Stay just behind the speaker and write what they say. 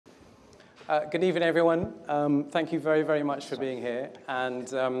Good evening, everyone. Thank you very, very much for being here. And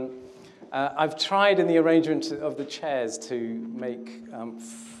I've tried in the arrangement of the chairs to make,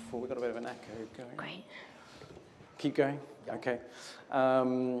 we've got a bit of an echo going. Great. Keep going? Okay.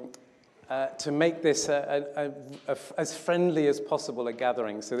 To make this as friendly as possible a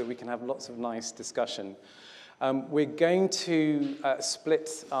gathering so that we can have lots of nice discussion. We're going to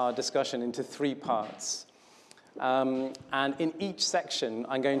split our discussion into 3 parts. And in each section,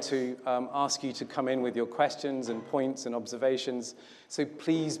 I'm going to ask you to come in with your questions and points and observations. So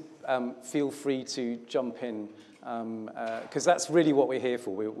please feel free to jump in, because that's really what we're here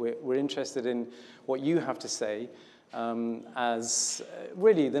for. We're interested in what you have to say as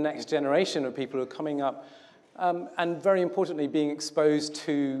really the next generation of people who are coming up, and very importantly, being exposed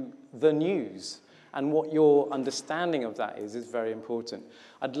to the news. And what your understanding of that is very important.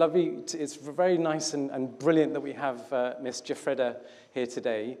 I'd love you to, it's very nice and brilliant that we have Miss Ciuffreda here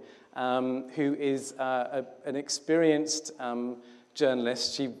today, who is an experienced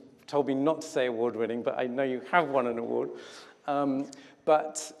journalist. She told me not to say award-winning, but I know you have won an award. And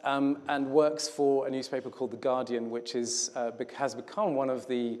works for a newspaper called The Guardian, which has become one of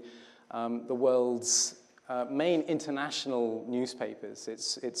the world's main international newspapers.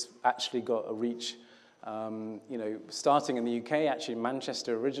 It's actually got a reach, starting in the UK, actually in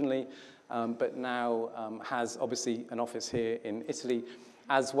Manchester originally, but now has obviously an office here in Italy,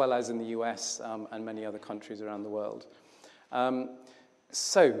 as well as in the US and many other countries around the world.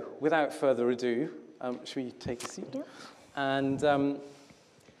 So, without further ado, should we take a seat? Yeah. And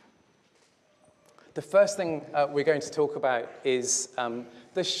the first thing we're going to talk about is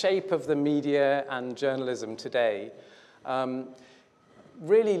the shape of the media and journalism today,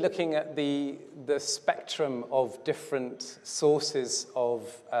 really looking at the spectrum of different sources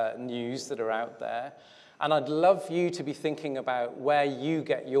of news that are out there. And I'd love you to be thinking about where you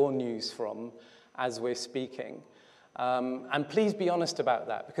get your news from as we're speaking. And please be honest about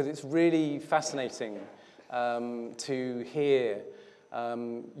that, because it's really fascinating to hear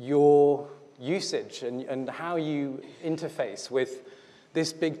your usage and how you interface with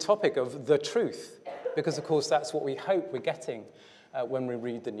this big topic of the truth, because of course that's what we hope we're getting when we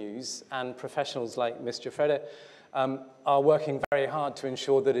read the news, and professionals like Ms. Ciuffreda are working very hard to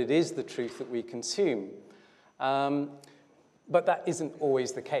ensure that it is the truth that we consume. But that isn't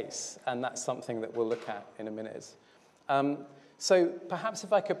always the case, and that's something that we'll look at in a minute. So perhaps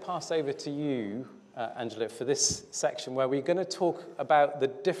if I could pass over to you, Angela, for this section where we're going to talk about the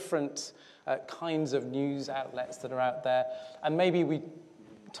different kinds of news outlets that are out there, and maybe we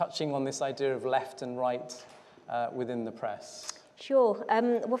touching on this idea of left and right within the press. Sure.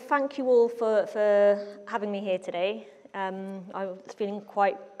 Well, thank you all for having me here today. I was feeling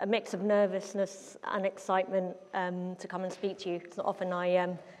quite a mix of nervousness and excitement to come and speak to you. It's not often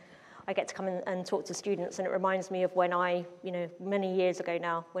I get to come and talk to students, and it reminds me of when many years ago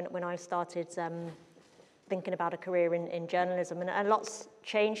now, when I started thinking about a career in journalism, and a lot's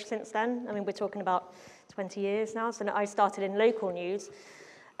changed since then. I mean, we're talking about 20 years now, so I started in local news.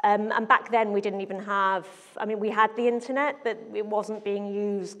 And back then we didn't even have, we had the internet, but it wasn't being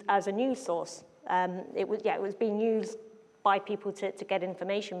used as a news source. It was being used by people to get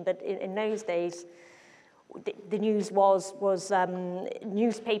information, but in those days, the news was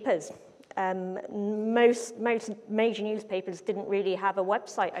newspapers. Most major newspapers didn't really have a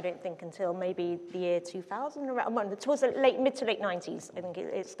website, I don't think, until maybe the year 2000, towards the mid to late 90s, I think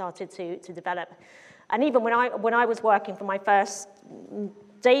it started to develop. And even when I was working for my first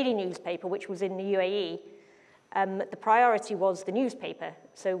daily newspaper, which was in the UAE, the priority was the newspaper.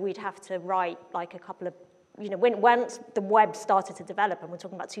 So we'd have to write like a couple of, once the web started to develop, and we're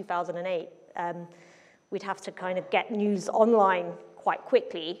talking about 2008, we'd have to kind of get news online quite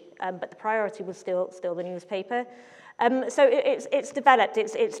quickly, but the priority was still the newspaper. So it's developed,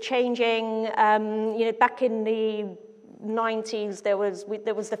 it's changing. Back in the 90s, there was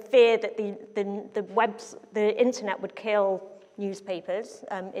the fear that the internet would kill newspapers.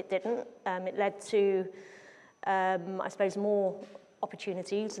 It didn't. It led to, I suppose, more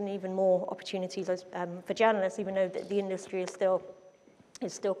opportunities, and even more opportunities for journalists, even though the industry is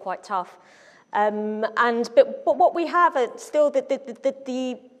still quite tough. But what we have are still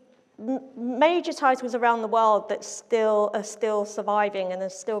the major titles around the world that are still surviving and are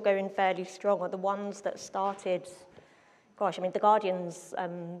still going fairly strong are the ones that started. Gosh, The Guardian's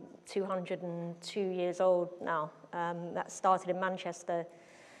 202 years old now. That started in Manchester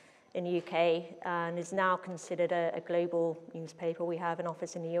in the UK and is now considered a global newspaper. We have an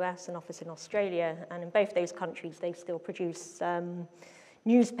office in the US, an office in Australia, and in both those countries they still produce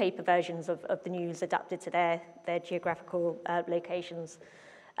newspaper versions of the news adapted to their geographical locations.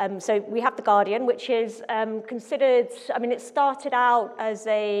 So we have The Guardian, which is considered, I mean, it started out as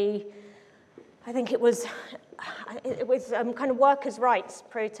I think it was kind of workers' rights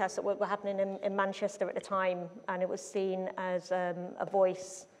protests that were happening in Manchester at the time, and it was seen as a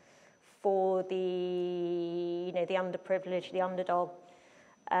voice for the underprivileged, the underdog.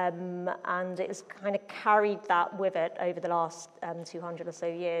 And it's kind of carried that with it over the last 200 or so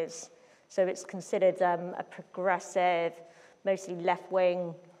years. So it's considered a progressive, mostly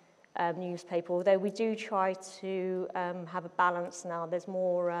left-wing newspaper, although we do try to have a balance now. There's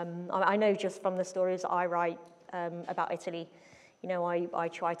more, I know just from the stories I write about Italy, I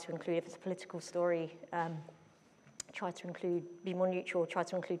try to include, if it's a political story, try to include, be more neutral, try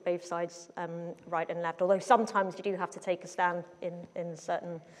to include both sides, right and left, although sometimes you do have to take a stand in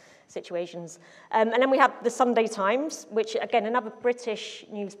certain situations. And then we have the Sunday Times, which, again, another British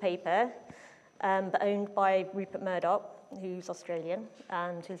newspaper, but owned by Rupert Murdoch, who's Australian,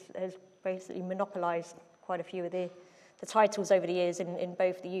 and has basically monopolised quite a few of the titles over the years in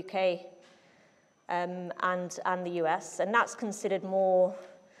both the UK and the US. And that's considered more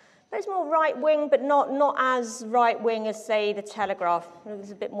right-wing, but not as right-wing as, say, the Telegraph.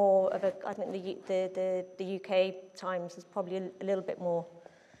 There's a bit more of a, I think the UK Times is probably a little bit more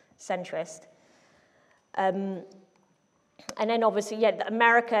centrist. And then obviously, yeah,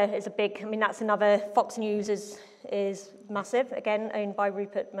 America is a big, I mean, that's another, Fox News is massive, again, owned by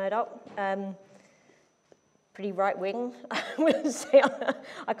Rupert Murdoch. Pretty right-wing, I would say.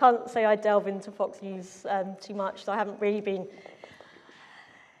 I can't say I delve into Fox News too much, so I haven't really been.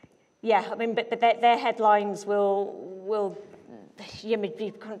 Yeah, I mean, but their headlines will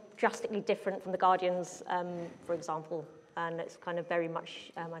be kind of drastically different from The Guardian's, for example. And it's kind of very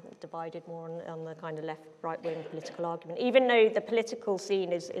much, I think, divided more on the kind of left-right-wing political argument, even though the political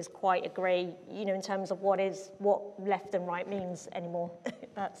scene is quite a grey, in terms of what left and right means anymore.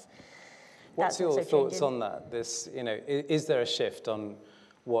 What's your thoughts on that? Is there a shift on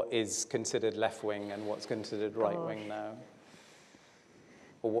what is considered left-wing and what's considered right-wing now?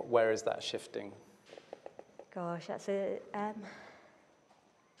 Or where is that shifting? Gosh, that's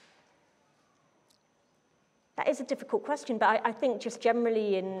that is a difficult question, but I think just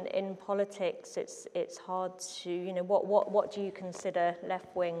generally in politics, it's hard to, what do you consider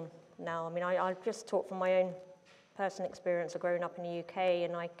left-wing now? I mean, I just talk from my own personal experience of growing up in the UK,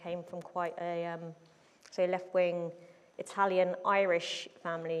 and I came from quite a, say, left-wing Italian-Irish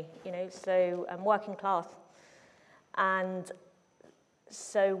family, so working class. And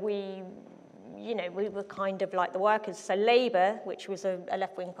so we were kind of like the workers. So Labour, which was is a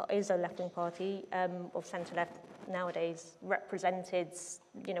left-wing party, or centre-left nowadays, represented,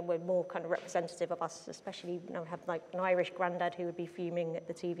 were more kind of representative of us, especially, have like an Irish granddad who would be fuming at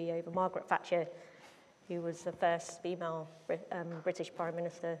the TV over Margaret Thatcher, who was the first female British Prime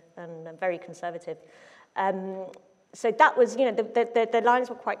Minister and very conservative. So that was, the lines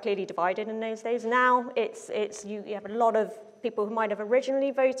were quite clearly divided in those days. Now you have a lot of people who might have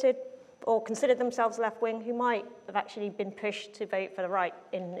originally voted or considered themselves left-wing who might have actually been pushed to vote for the right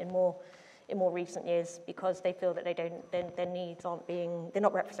in more recent years because they feel that their needs they're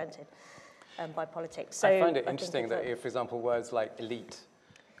not represented by politics. So I find it interesting that, for example, words like elite,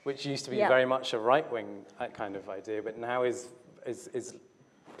 which used to be very much a right-wing kind of idea, but now is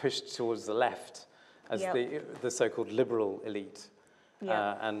pushed towards the left as the so-called liberal elite,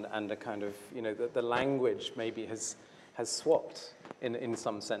 and a kind of, the language maybe has swapped in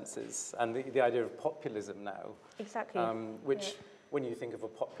some senses, and the idea of populism now, exactly, which when you think of a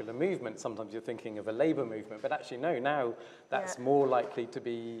popular movement, sometimes you're thinking of a labour movement, but actually no, now that's more likely to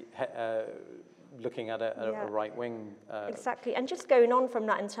be looking at a right-wing. Exactly, and just going on from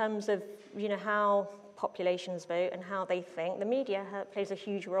that in terms of how populations vote and how they think, the media plays a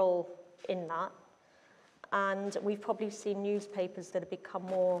huge role in that. And we've probably seen newspapers that have become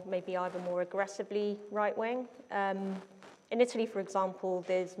maybe either more aggressively right-wing. In Italy, for example,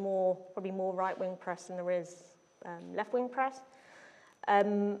 there's probably more right-wing press than there is left-wing press.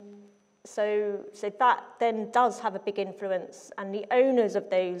 So that then does have a big influence, and the owners of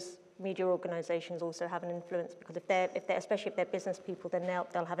those media organisations also have an influence, because especially if they're business people, then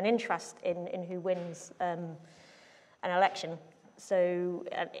they'll have an interest in who wins an election. So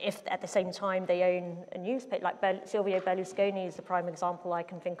if at the same time they own a newspaper, like Silvio Berlusconi is the prime example I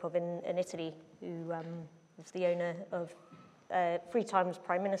can think of in Italy, who was the owner of 3 times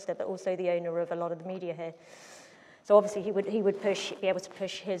prime minister, but also the owner of a lot of the media here. So obviously he would be able to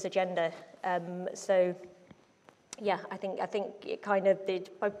push his agenda. So yeah, I think it kind of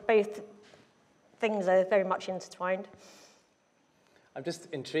both things are very much intertwined. I'm just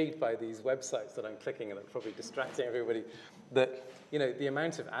intrigued by these websites that I'm clicking, and I'm probably distracting everybody. that, you know, the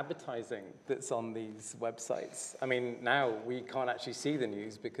amount of advertising that's on these websites. I mean, now we can't actually see the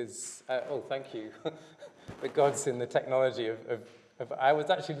news because, oh, thank you. The gods in the technology of I was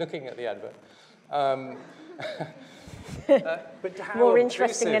actually looking at the advert. But how more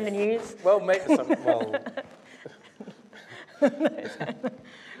interesting than the news. Well, well.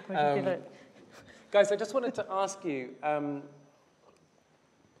 Guys, I just wanted to ask you,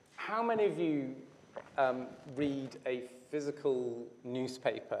 how many of you read a physical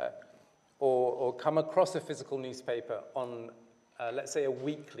newspaper or come across a physical newspaper on, let's say, a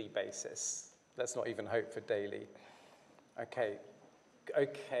weekly basis? Let's not even hope for daily. Okay,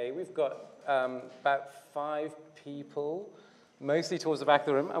 we've got about 5 people, mostly towards the back of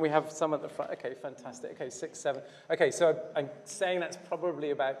the room, and we have some at the front. Okay, fantastic. Okay, 6, 7. Okay, so I'm saying that's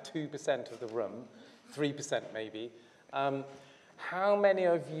probably about 2% of the room, 3% maybe. How many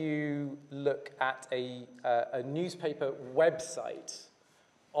of you look at a newspaper website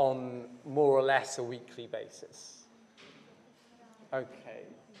on more or less a weekly basis? Okay,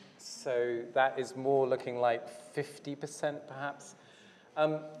 so that is more looking like 50% perhaps.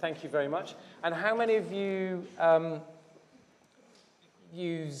 Thank you very much. And how many of you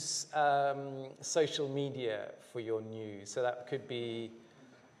use social media for your news? So that could be,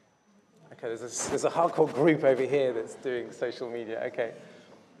 okay, there's a hardcore group over here that's doing social media. Okay,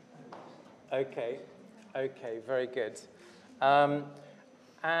 very good.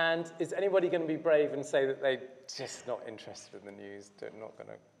 And is anybody going to be brave and say that they're just not interested in the news? They're not going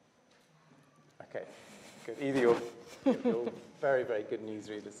to. Okay, good. Either you're very, very good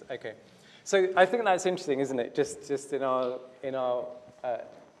newsreaders. Okay, so I think that's interesting, isn't it? Just in our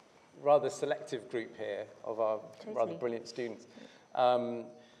rather selective group here of our rather brilliant students,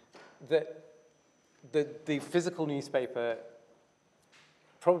 that the physical newspaper,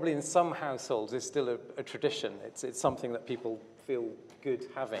 probably in some households, is still a tradition. It's something that people feel good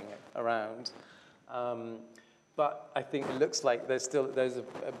having around. But I think it looks like there's a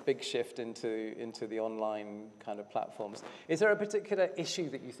big shift into the online kind of platforms. Is there a particular issue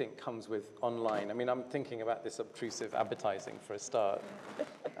that you think comes with online? I mean, I'm thinking about this obtrusive advertising for a start.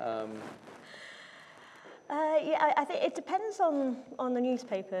 Yeah, I think it depends on the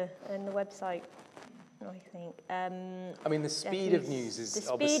newspaper and the website, I think. I mean, the speed of news is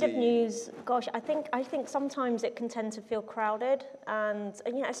the obviously... speed of news, gosh, I think sometimes it can tend to feel crowded, and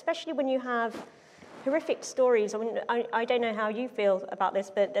you know, especially when you have horrific stories. I mean, I don't know how you feel about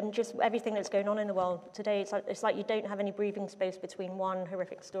this, but just everything that's going on in the world today, it's like you don't have any breathing space between one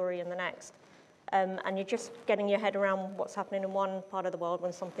horrific story and the next. And you're just getting your head around what's happening in one part of the world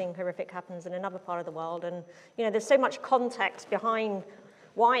when something horrific happens in another part of the world. And, you know, there's so much context behind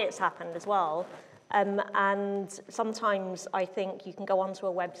why it's happened as well. And sometimes I think you can go onto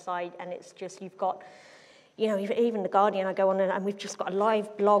a website and it's just, you've got, you know, even The Guardian, I go on and we've just got a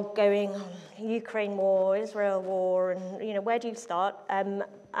live blog going on Ukraine war, Israel war, and, you know, where do you start? And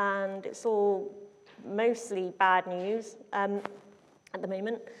it's all mostly bad news at the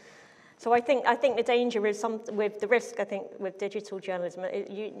moment. So I think the danger is with the risk, I think, with digital journalism,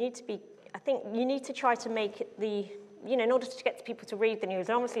 you need to try to make it you know, in order to get people to read the news.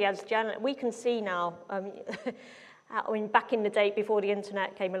 And obviously, as journalists, we can see now, I mean, back in the day before the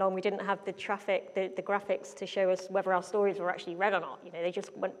internet came along, we didn't have the graphics to show us whether our stories were actually read or not. You know, they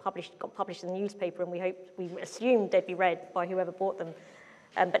just got published in the newspaper, and we assumed they'd be read by whoever bought them.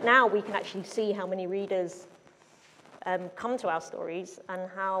 But now we can actually see how many readers come to our stories and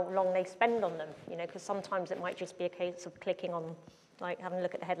how long they spend on them, you know, because sometimes it might just be a case of clicking on, like having a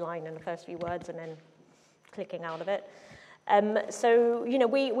look at the headline and the first few words and then clicking out of it. So, you know,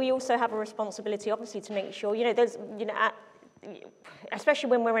 we also have a responsibility, obviously, to make sure, you know, there's, you know,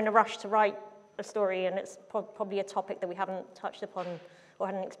 especially when we're in a rush to write a story and it's probably a topic that we haven't touched upon or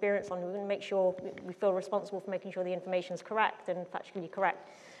had an experience on, we want to make sure we feel responsible for making sure the information is correct and factually correct.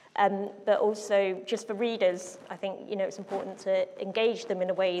 But also, just for readers, I think, you know, it's important to engage them in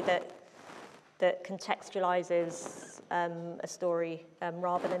a way that contextualizes a story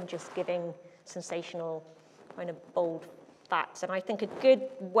rather than just giving sensational, kind of bold facts. And I think a good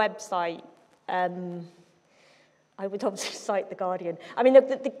website, I would obviously cite The Guardian. I mean,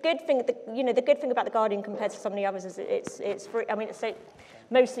 the good thing, the good thing about The Guardian compared to some of the others is it's free. I mean, it's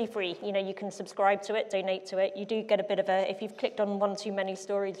mostly free. You know, you can subscribe to it, donate to it. You do get a bit of if you've clicked on one too many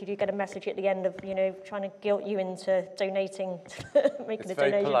stories, you do get a message at the end of, you know, trying to guilt you into donating, making a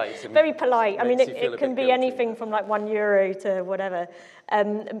donation. Polite. Very polite. I mean, it can be guilty. anything from like €1 to whatever.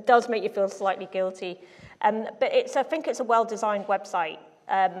 It does make you feel slightly guilty. But I think it's a well-designed website.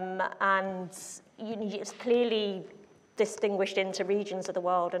 And it's clearly distinguished into regions of the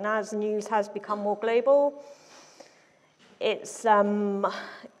world. And as news has become more global, yeah,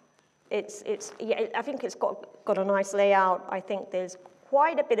 I think it's got a nice layout. I think there's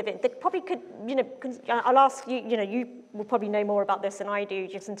quite a bit of it. They probably could, I'll ask you, you will probably know more about this than I do,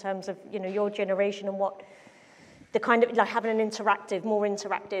 just in terms of, your generation and what the kind of, like having an more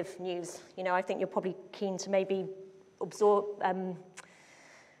interactive news. I think you're probably keen to maybe absorb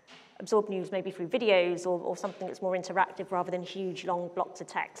news maybe through videos or something that's more interactive rather than huge long blocks of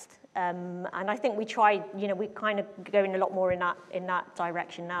text. And I think we try, we kind of going a lot more in that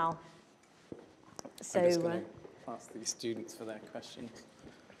direction now. So I'm just going to ask these students for their questions.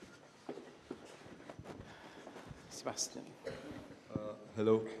 Sebastian.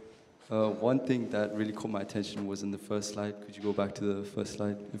 Hello. One thing that really caught my attention was in the first slide. Could you go back to the first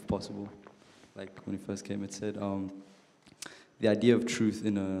slide, if possible? Like when it first came, it said the idea of truth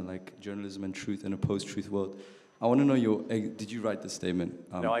in journalism and truth in a post-truth world. I want to know did you write this statement?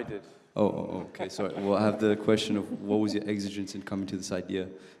 No, I did. Oh, okay, sorry. Well, I have the question of what was your exigence in coming to this idea,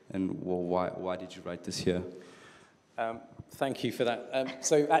 and why did you write this here? Thank you for that.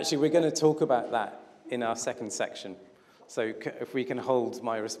 So actually, we're going to talk about that in our second section. So if we can hold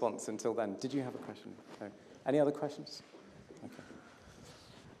my response until then. Did you have a question? No. Any other questions? Okay.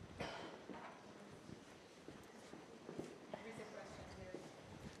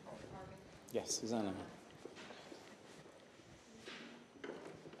 Yes, Susanna.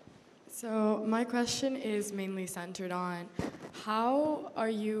 So my question is mainly centered on how are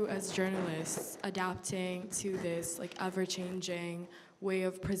you as journalists adapting to this ever-changing way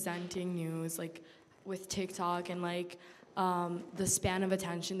of presenting news, with TikTok and the span of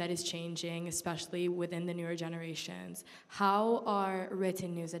attention that is changing, especially within the newer generations? How are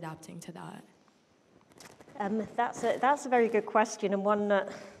written news adapting to that? That's a very good question, and one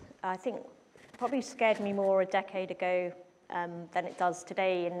that I think probably scared me more a decade ago than it does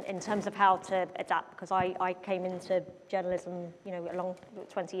today in terms of how to adapt, because I came into journalism, along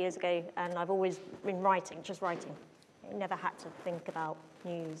 20 years ago, and I've always been just writing. I never had to think about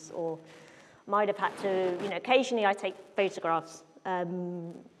news, or might have had to, occasionally I take photographs.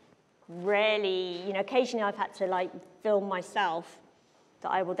 Rarely, occasionally I've had to film myself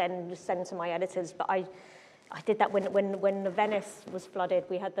that I will then just send to my editors, but I did that when Venice was flooded.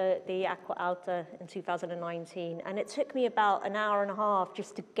 We had the Acqua Alta in 2019, and it took me about an hour and a half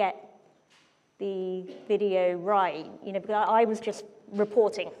just to get the video right, because I was just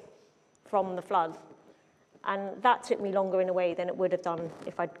reporting from the flood. And that took me longer in a way than it would have done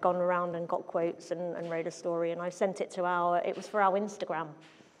if I'd gone around and got quotes and wrote a story. And I sent it to it was for our Instagram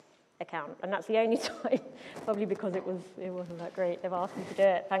account. And that's the only time, probably because it wasn't that great. They've asked me to do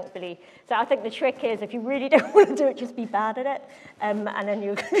it, thankfully. So I think the trick is, if you really don't want to do it, just be bad at it. And then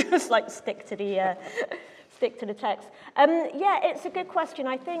you just stick to the text. Yeah, it's a good question.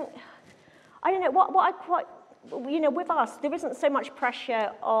 I think, I don't know, what I quite, with us, there isn't so much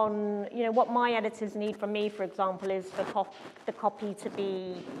pressure on, what my editors need from me, for example, is for the copy to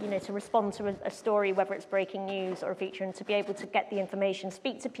be, to respond to a story, whether it's breaking news or a feature, and to be able to get the information,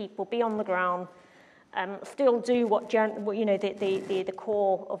 speak to people, be on the ground, still do the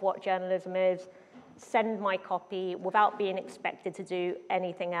core of what journalism is, send my copy without being expected to do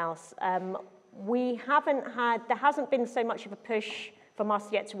anything else. There hasn't been so much of a push from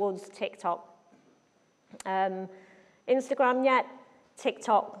us yet towards TikTok. Instagram yet,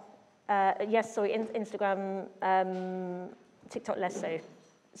 TikTok, Instagram, TikTok less so.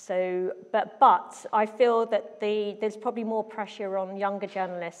 So, but I feel that there's probably more pressure on younger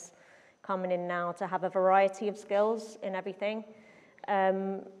journalists coming in now to have a variety of skills in everything,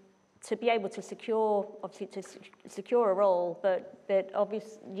 to be able to secure a role, but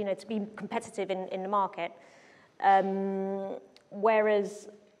obviously, to be competitive in the market. Whereas,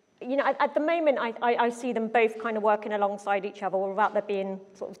 at the moment, I see them both kind of working alongside each other without there being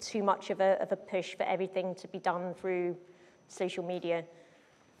sort of too much of a push for everything to be done through social media.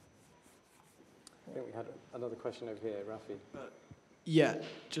 I think we had another question over here, Rafi. Yeah,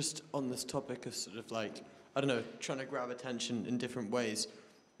 just on this topic of sort of trying to grab attention in different ways.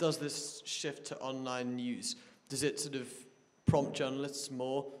 Does this shift to online news, does it sort of prompt journalists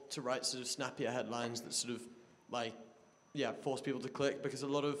more to write sort of snappier headlines that sort of force people to click? Because a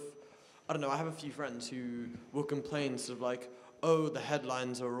lot of, I have a few friends who will complain sort of oh, the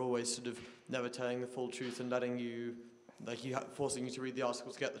headlines are always sort of never telling the full truth and letting you, forcing you to read the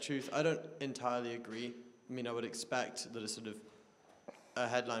article to get the truth. I don't entirely agree. I mean, I would expect that a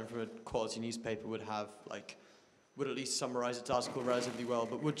headline from a quality newspaper would have, would at least summarize its article relatively well.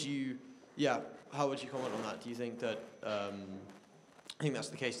 But how would you comment on that? Do you think that, I think that's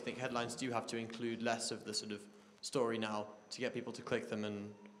the case. Do you think headlines do have to include less of the sort of story now to get people to click them?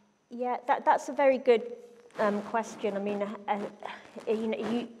 And yeah, that's a very good question. I mean, you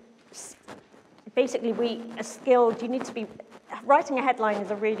know, basically we are skilled. You need to be writing a headline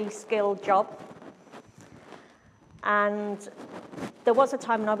is a really skilled job. And there was a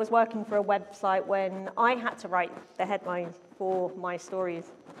time when I was working for a website when I had to write the headlines for my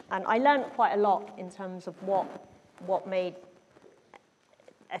stories, and I learned quite a lot in terms of what made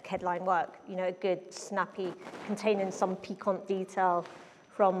a headline work. You know, a good, snappy, containing some piquant detail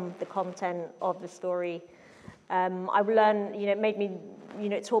from the content of the story. I learned, you know, it made me, you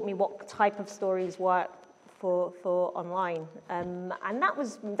know, it taught me what type of stories work for online, and that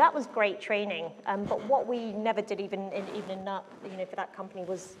was great training. But what we never did, even in that, you know, for that company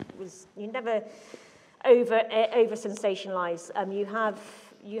was you never over sensationalize.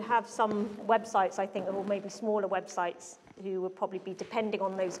 You have some websites, I think, or maybe smaller websites, who would probably be depending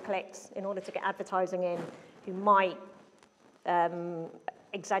on those clicks in order to get advertising in, who might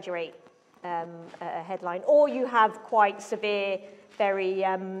exaggerate a headline, or you have quite severe, very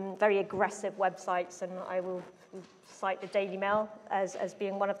aggressive websites, and I will cite the Daily Mail as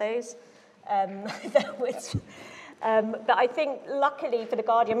being one of those. But I think, luckily for The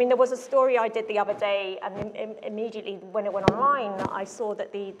Guardian, I mean, there was a story I did the other day, and immediately when it went online, I saw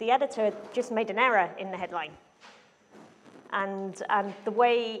that the editor just made an error in the headline. And the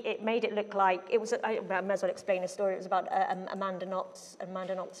way it made it look like, it was, I may as well explain the story, it was about Amanda Knox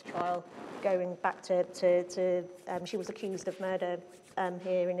trial, going back to she was accused of murder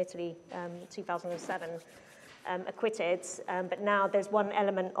here in Italy, 2007, acquitted, but now there's one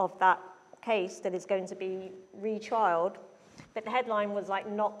element of that case that is going to be retrialed, but the headline was like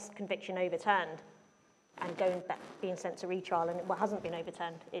Knox conviction overturned, and going back, being sent to retrial, and it hasn't been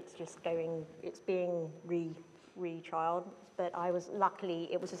overturned, it's just being retrialed. But I was luckily,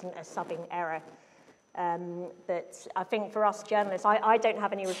 it was isn't a subbing error. But I think for us journalists, I don't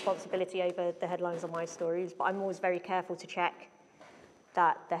have any responsibility over the headlines of my stories, but I'm always very careful to check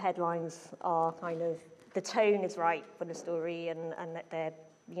that the headlines are kind of, the tone is right for the story, and that they're,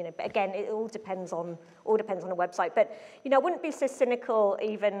 you know, but again, it all depends on the website. But, you know, I wouldn't be so cynical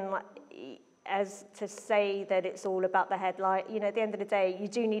even as to say that it's all about the headline. You know, at the end of the day, you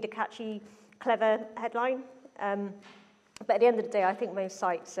do need a catchy, clever headline. But at the end of the day, I think most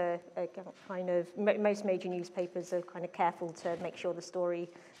sites are kind of, most major newspapers are kind of careful to make sure the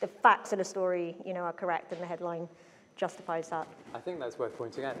facts of the story, you know, are correct, and the headline justifies that. I think that's worth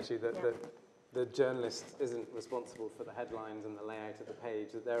pointing out, actually, that the journalist isn't responsible for the headlines and the layout of the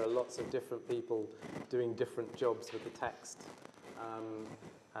page, that there are lots of different people doing different jobs with the text.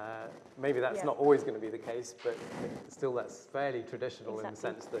 Maybe that's not always going to be the case, but still that's fairly traditional in the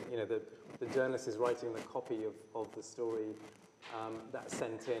sense that, you know, the journalist is writing the copy of the story that's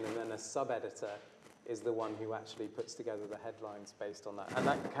sent in, and then a sub-editor is the one who actually puts together the headlines based on that. And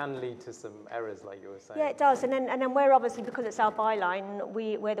that can lead to some errors, like you were saying. Yeah, it does. And then we're obviously, because it's our byline,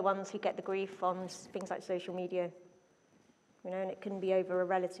 we're the ones who get the grief on things like social media. You know, and it can be over a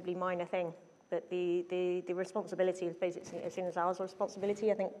relatively minor thing. But the responsibility is basically as soon as ours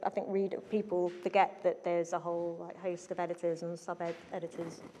responsibility. I think people forget that there's a whole host of editors and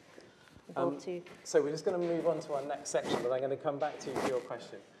sub-editors involved too. So we're just going to move on to our next section, but I'm going to come back to you for your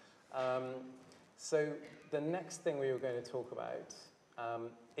question. So the next thing we were going to talk about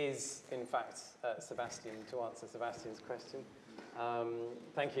is, in fact, Sebastian, to answer Sebastian's question.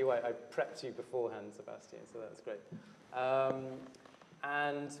 Thank you. I prepped you beforehand, Sebastian, so that's great.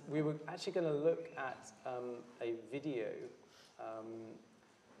 And we were actually going to look at a video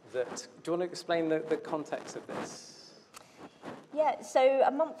that... Do you want to explain the context of this? Yeah, so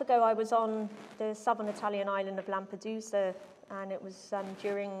a month ago I was on the southern Italian island of Lampedusa, and it was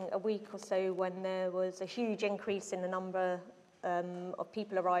during a week or so when there was a huge increase in the number of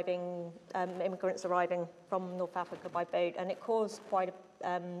people arriving, immigrants arriving from North Africa by boat, and it caused quite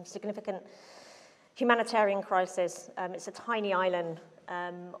a significant humanitarian crisis. It's a tiny island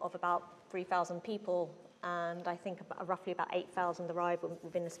of about 3,000 people, and I think roughly about 8,000 arrived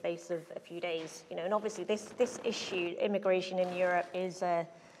within the space of a few days. You know, and obviously this issue, immigration in Europe, is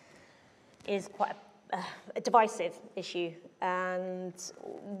quite a divisive issue. And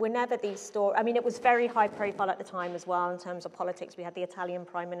whenever these stories, I mean, it was very high profile at the time as well in terms of politics. We had the Italian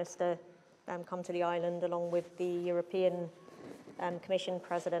Prime Minister come to the island along with the European Commission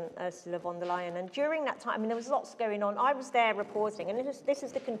President Ursula von der Leyen, and during that time, I mean, there was lots going on. I was there reporting, and this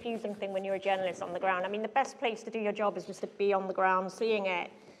is the confusing thing when you're a journalist on the ground. I mean, the best place to do your job is just to be on the ground, seeing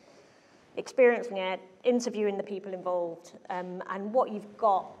it, experiencing it, interviewing the people involved, and what you've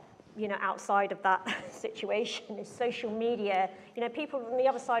got, you know, outside of that situation is social media. You know, people from the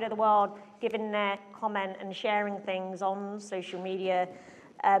other side of the world giving their comment and sharing things on social media.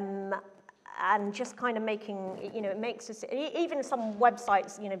 and just kind of making, you know, it makes us, even some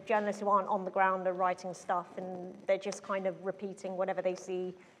websites, you know, journalists who aren't on the ground are writing stuff and they're just kind of repeating whatever they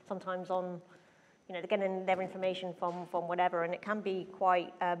see sometimes on, you know, they're getting their information from whatever, and it can be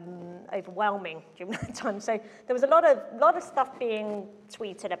quite overwhelming during that time. So there was a lot of stuff being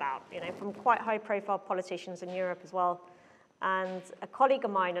tweeted about, you know, from quite high-profile politicians in Europe as well. And a colleague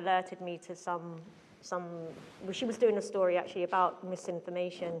of mine alerted me to well, she was doing a story actually about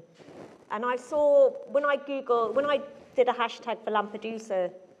misinformation. And I saw, when I did a hashtag for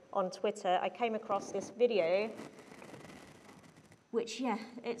Lampedusa on Twitter, I came across this video, which, yeah,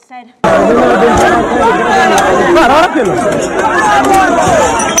 it said...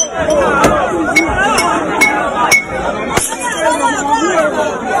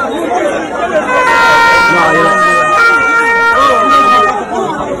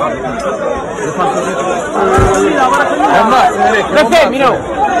 Tre femmine,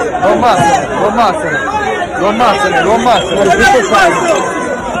 lo ammazzano, questo fai.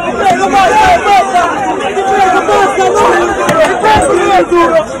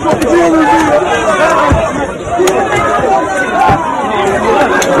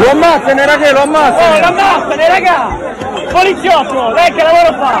 Lo ammazzano, raga, lo ammazzano. Lo ammazzano, raga. Poliziotto, lei che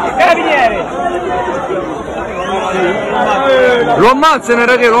lavoro fa? Carabinieri. Lo ammazzano,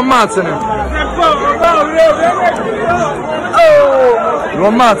 raga, lo ammazzano. Lo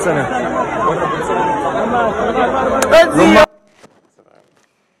ammazzano.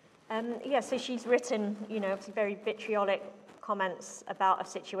 Yeah, so she's written, you know, very vitriolic comments about a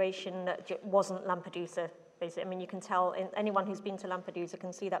situation that wasn't Lampedusa, basically. I mean, you can tell, anyone who's been to Lampedusa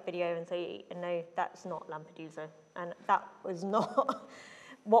can see that video and say, no, that's not Lampedusa. And that was not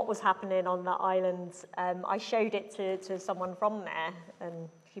what was happening on that island. I showed it to someone from there, and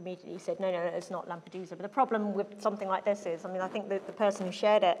he immediately said, no, it's not Lampedusa. But the problem with something like this is, I mean, I think that the person who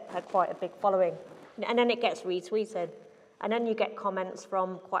shared it had quite a big following. And then it gets retweeted. And then you get comments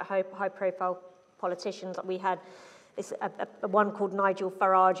from quite high-profile politicians. We had one called Nigel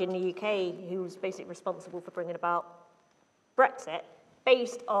Farage in the UK, who was basically responsible for bringing about Brexit,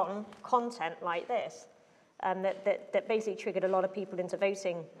 based on content like this, that basically triggered a lot of people into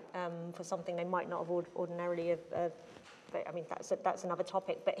voting for something they might not have ordinarily have. I mean, that's another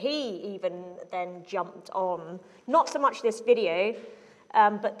topic. But he even then jumped on, not so much this video,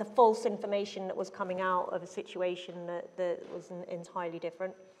 but the false information that was coming out of a situation that was entirely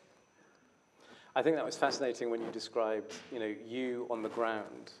different. I think that was fascinating when you described, you know, you on the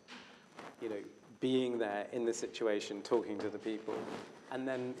ground, you know, being there in the situation, talking to the people. And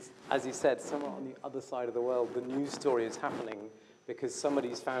then, as you said, somewhere on the other side of the world, the news story is happening because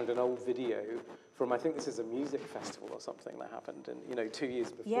somebody's found an old video from, I think this is a music festival or something that happened, in, you know, 2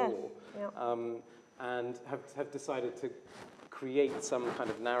 years before. Yeah. And have decided to create some kind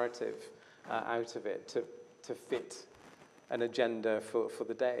of narrative out of it to fit an agenda for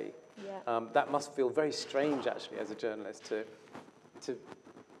the day. Yeah. That must feel very strange, actually, as a journalist, to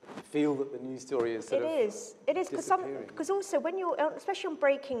feel that the news story is sort of It is, because also when you're, especially on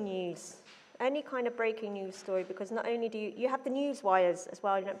breaking news, any kind of breaking news story, because not only do you have the news wires as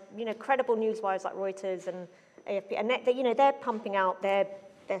well, you know, credible news wires like Reuters and AFP, and they're pumping out their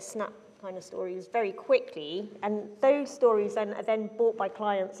snap kind of stories very quickly, and those stories are then bought by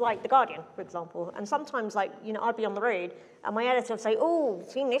clients like The Guardian, for example. And sometimes, like, you know, I'd be on the road and my editor would say, oh,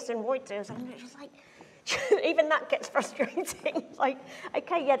 seen this in Reuters, and it's just like, even that gets frustrating. It's like,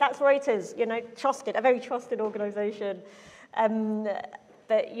 okay, yeah, that's Reuters, you know, trusted, a very trusted organization.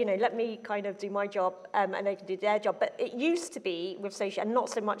 But, you know, let me kind of do my job and they can do their job. But it used to be with social, and not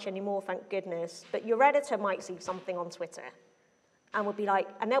so much anymore, thank goodness, but your editor might see something on Twitter and would be like,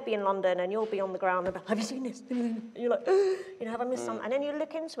 and they'll be in London and you'll be on the ground and be, have you seen this? And you're like, you know, have I missed something? And then you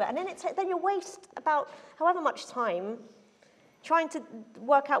look into it, and then you waste about however much time trying to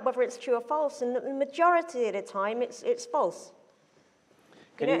work out whether it's true or false, and the majority of the time it's false.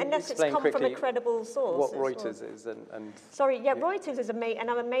 Can you you know, unless it's come from a credible source. What Reuters is and sorry, yeah, Reuters is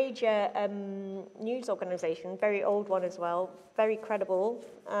another major news organisation, very old one as well, very credible,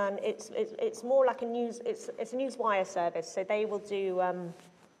 and it's more like a news. It's a news wire service, so they will do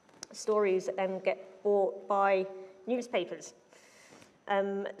stories that then get bought by newspapers.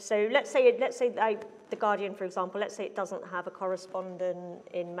 So let's say The Guardian, for example, let's say it doesn't have a correspondent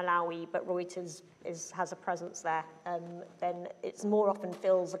in Malawi, but Reuters has a presence there, then it's more often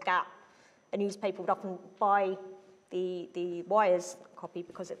fills a gap. A newspaper would often buy the Wire's copy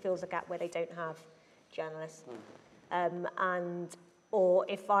because it fills a gap where they don't have journalists. Or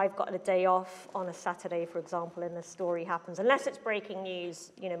if I've got a day off on a Saturday, for example, and a story happens, unless it's breaking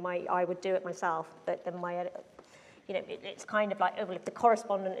news, you know, I would do it myself, but then you know, it's kind of like, oh, well, if the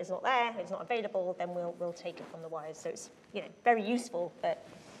correspondent is not there, it's not available, then we'll take it from the wires. So it's, you know, very useful, but.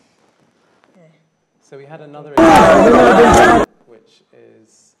 Yeah. So we had another example, which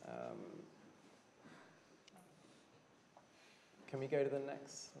is, can we go to the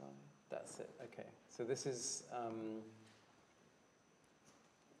next slide? That's it, okay. So this is,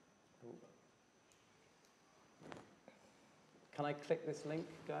 can I click this link,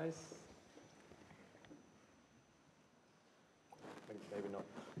 guys? Maybe not.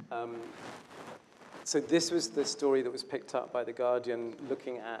 So this was the story that was picked up by The Guardian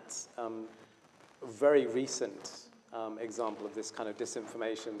looking at a very recent example of this kind of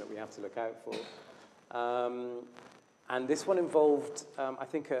disinformation that we have to look out for. And this one involved, I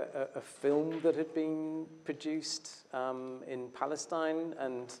think, a film that had been produced in Palestine.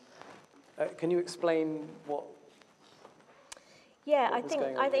 And can you explain what? Yeah, what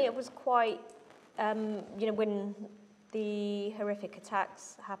I think it was quite, you know, when the horrific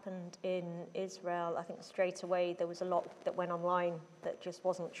attacks happened in Israel, I think straight away there was a lot that went online that just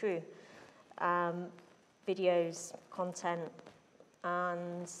wasn't true. Videos, content,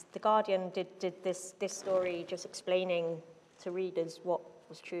 and The Guardian did this story just explaining to readers what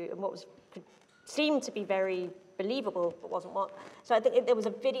was true and what could seem to be very believable, but wasn't what. So I think there was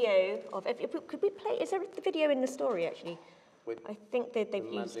a video of, could we play, is there the video in the story actually? I think that they've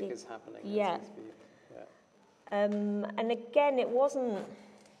used it. The magic is happening. Yeah. Yeah. And again, it wasn't.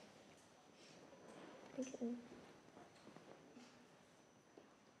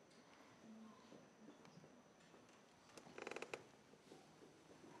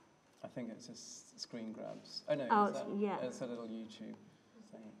 I think it's just screen grabs. Oh no, yeah. It's a little YouTube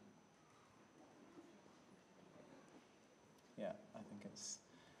thing. Yeah, I think it's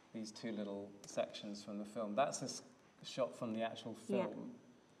these two little sections from the film. That's a shot from the actual film.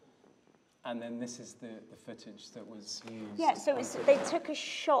 Yeah. And then this is the footage that was used. Yeah, so they took a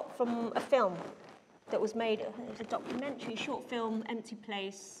shot from a film that was made, it was a documentary, short film, Empty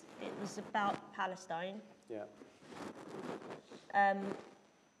Place. It was about Palestine. Yeah.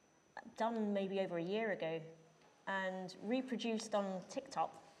 Done maybe over a year ago and reproduced on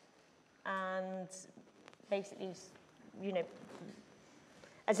TikTok and basically, you know,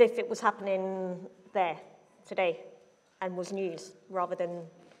 as if it was happening there today and was news rather than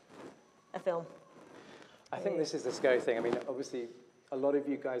a film. I think this is the scary thing. I mean, obviously, a lot of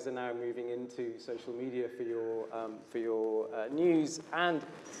you guys are now moving into social media for your news and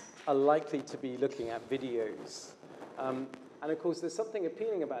are likely to be looking at videos. And of course, there's something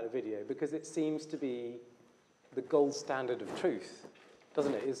appealing about a video because it seems to be the gold standard of truth,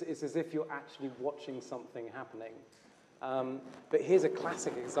 doesn't it? It's as if you're actually watching something happening. But here's a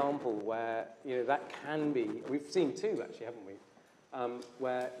classic example where, you know, that can be, we've seen two actually, haven't we?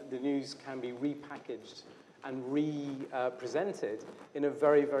 Where the news can be repackaged and represented in a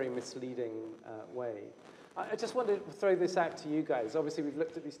very, very misleading way. I just wanted to throw this out to you guys. Obviously, we've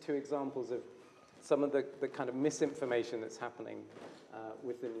looked at these two examples of some of the kind of misinformation that's happening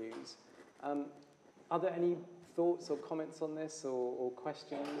with the news. Are there any thoughts or comments on this or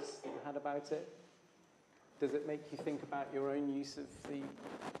questions that you had about it? Does it make you think about your own use of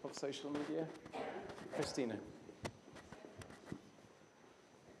social media? Christina.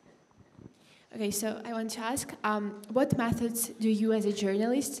 Okay, so I want to ask, what methods do you as a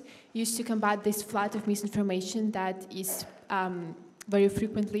journalist use to combat this flood of misinformation that is very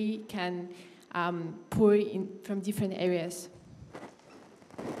frequently can pour in from different areas?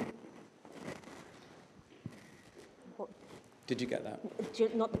 Did you get that?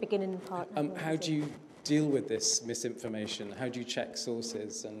 Not the beginning part. How do you deal with this misinformation? How do you check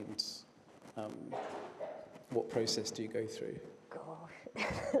sources and what process do you go through?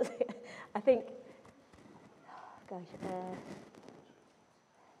 Gosh. I think,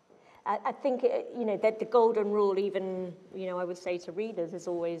 I think, you know, that the golden rule, even, you know, I would say to readers, is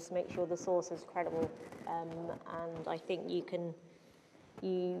always make sure the source is credible. And I think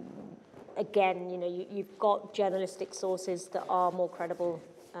again, you know, you've got journalistic sources that are more credible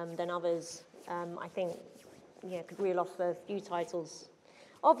than others. I think, you know, could reel off a few titles.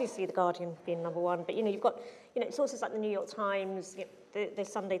 Obviously, The Guardian being number one, but, you know, you've got, you know, sources like the New York Times, you know, the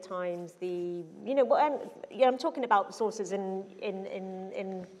Sunday Times, you know, I'm talking about the sources in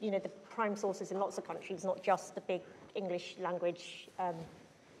you know, the prime sources in lots of countries, not just the big English language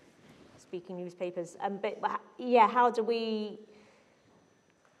speaking newspapers. But yeah, how do we?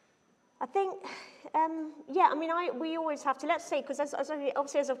 I think, yeah, I mean, we always have to, let's say, because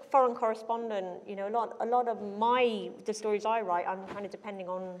obviously as a foreign correspondent, you know, a lot of the stories I write, I'm kind of depending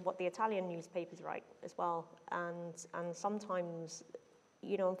on what the Italian newspapers write as well. And sometimes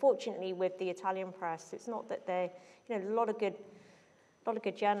you know, unfortunately with the Italian press, it's not that they're, you know, a lot of good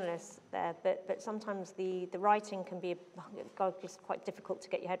journalists there, but sometimes the writing can be just quite difficult to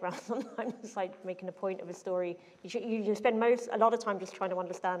get your head around sometimes. It's like making a point of a story. You spend a lot of time just trying to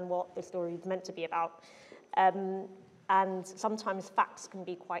understand what the story is meant to be about. And sometimes facts can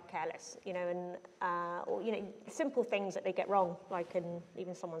be quite careless, you know, and or, you know, simple things that they get wrong, like in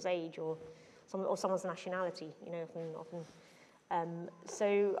even someone's age or someone's nationality, you know, often.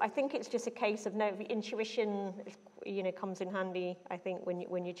 So I think it's just a case of intuition, you know, comes in handy. I think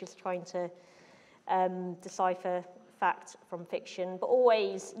when you're just trying to decipher fact from fiction, but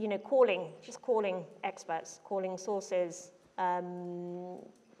always, you know, calling experts, calling sources. I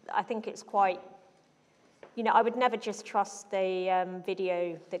think it's quite, you know, I would never just trust a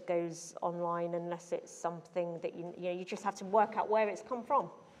video that goes online unless it's something that you just have to work out where it's come from.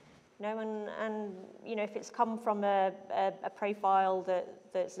 You know, and you know, if it's come from a profile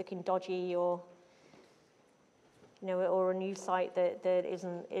that's looking dodgy, or you know, or a news site that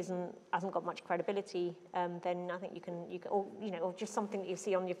hasn't got much credibility, then I think you can, or you know, or just something that you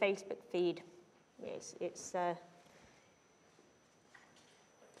see on your Facebook feed. It's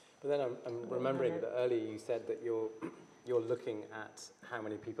But then I'm remembering that earlier you said that you're looking at how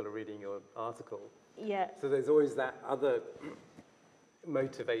many people are reading your article. Yeah. So there's always that other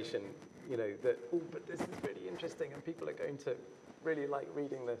motivation, you know, that, oh, but this is really interesting and people are going to really like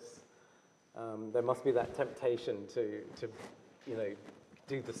reading this. There must be that temptation to you know,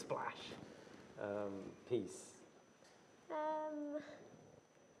 do the splash piece.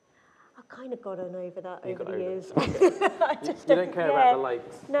 I've kind of gotten over that over the years. You don't care about the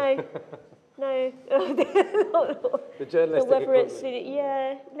likes. No. The journalistic so whether it's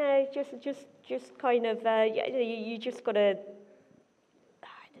just kind of you just got to, I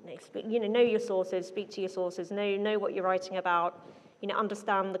don't know, you know your sources, speak to your sources, know what you're writing about, you know,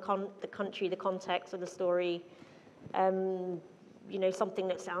 understand the country, the context of the story. You know, something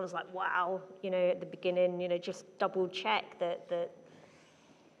that sounds like wow, you know, at the beginning, you know, just double check that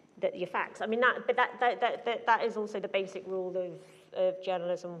your facts. I mean, that is also the basic rule of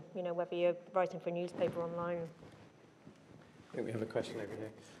journalism, you know, whether you're writing for a newspaper or online. I think we have a question over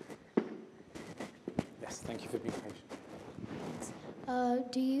here. Yes, thank you for being patient.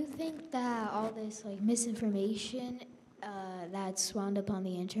 Do you think that all this like misinformation that's wound up on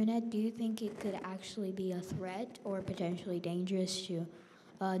the internet, do you think it could actually be a threat or potentially dangerous to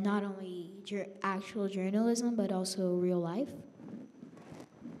not only actual journalism but also real life?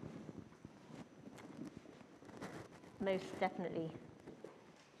 Most definitely.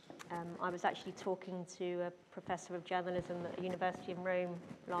 I was actually talking to a professor of journalism at a university in Rome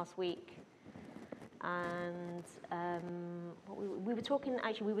last week, and we were talking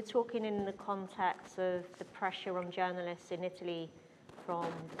in the context of the pressure on journalists in Italy from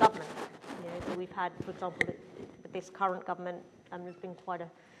the government. You know, so we've had, for example, with this current government, there's been quite a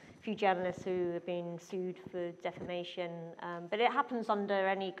few journalists who have been sued for defamation, but it happens under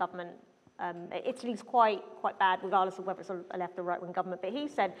any government. Italy's quite bad, regardless of whether it's a left or right-wing government. But he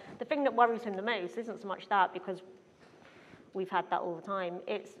said the thing that worries him the most isn't so much that, because we've had that all the time.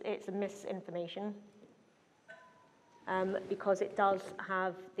 It's a misinformation, because it does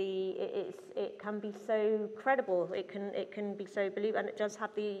have it can be so credible. It can be so believable, and it does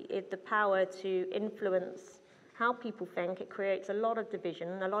have the power to influence how people think. It creates a lot of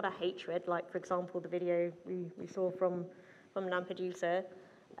division, a lot of hatred. Like, for example, the video we saw from Lampedusa.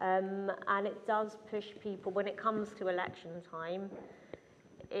 And it does push people when it comes to election time.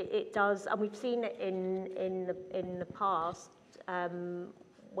 It does, and we've seen it in the past,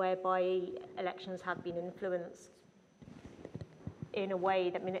 whereby elections have been influenced in a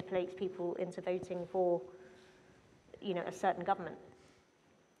way that manipulates people into voting for, you know, a certain government.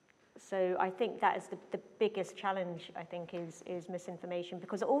 So I think that is the biggest challenge, I think, is misinformation,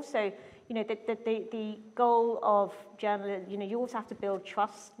 because also, you know, the goal of journalism, you know, you also have to build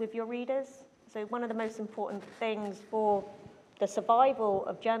trust with your readers. So one of the most important things for the survival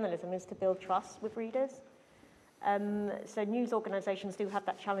of journalism is to build trust with readers. So news organisations do have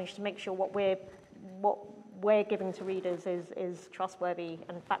that challenge to make sure what we're giving to readers is trustworthy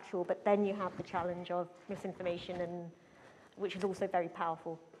and factual, but then you have the challenge of misinformation, and which is also very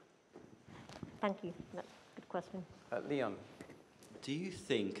powerful. Thank you. That's a good question. Leon. Do you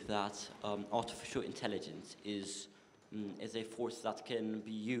think that artificial intelligence is a force that can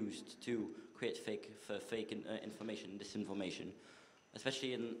be used to create fake information, disinformation,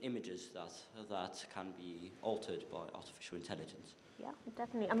 especially in images that can be altered by artificial intelligence? Yeah,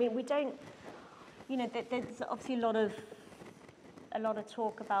 definitely. I mean, we don't, you know, there's obviously a lot of a lot of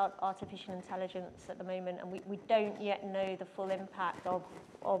talk about artificial intelligence at the moment, and we don't yet know the full impact of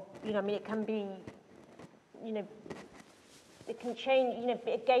you know, I mean, it can be, you know, it can change, you know,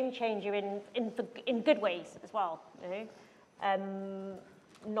 be a game changer in good ways as well, you know,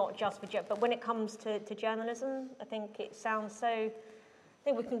 not just for, but when it comes to journalism, I think it sounds so, I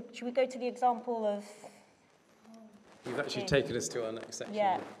think we can, should we go to the example of? You've actually taken us to our next section.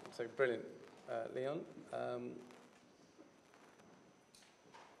 Yeah. So brilliant. Leon?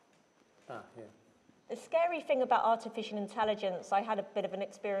 Yeah. The scary thing about artificial intelligence, I had a bit of an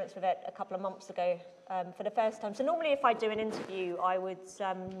experience with it a couple of months ago for the first time. So normally if I do an interview, I would,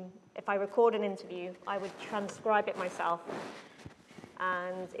 if I record an interview, I would transcribe it myself.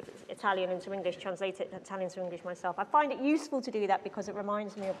 And if it's Italian into English, translate it Italian to English myself. I find it useful to do that because it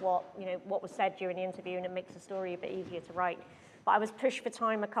reminds me of what, you know, what was said during the interview, and it makes the story a bit easier to write. But I was pushed for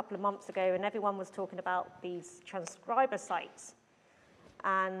time a couple of months ago, and everyone was talking about these transcriber sites.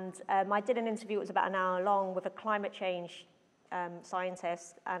 And I did an interview, it was about an hour long, with a climate change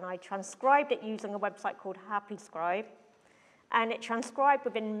scientist, and I transcribed it using a website called HappyScribe, and it transcribed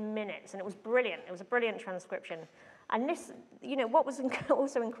within minutes, and it was brilliant. It was a brilliant transcription. And this, you know, what was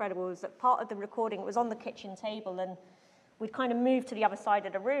also incredible was that part of the recording, it was on the kitchen table, and we'd kind of moved to the other side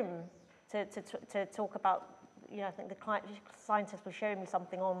of the room to talk about, you know, I think the scientist was showing me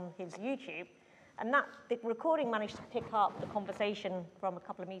something on his YouTube, and the recording managed to pick up the conversation from a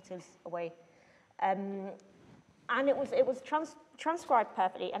couple of meters away. And it was transcribed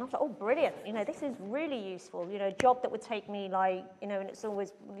perfectly, and I thought, oh, brilliant, you know, this is really useful, you know, a job that would take me like, you know, and it's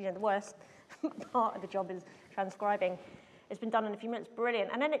always, you know, the worst part of the job is transcribing. It's been done in a few minutes,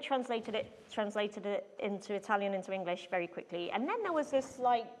 brilliant. And then it translated it into Italian into English very quickly. And then there was this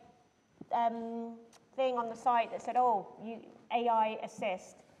like thing on the site that said, oh, AI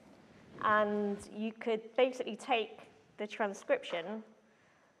assist. And you could basically take the transcription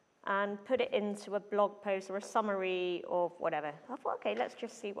and put it into a blog post or a summary or whatever. I thought, okay, let's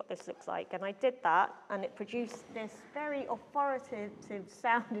just see what this looks like. And I did that, and it produced this very authoritative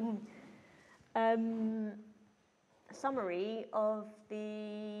sounding summary of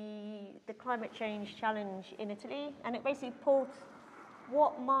the climate change challenge in Italy. And it basically pulled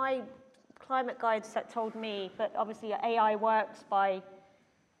what my climate guides had told me, but obviously AI works by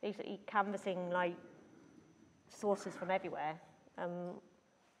basically canvassing like sources from everywhere.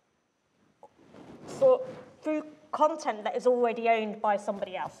 So through content that is already owned by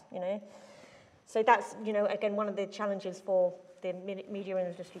somebody else, you know. So that's, you know, again, one of the challenges for the media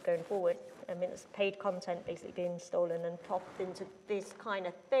industry going forward. I mean, it's paid content basically being stolen and topped into this kind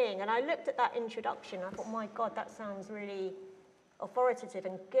of thing. And I looked at that introduction, I thought, my God, that sounds really authoritative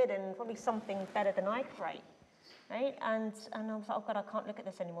and good, and probably something better than I could write. Right? And I was like, oh God, I can't look at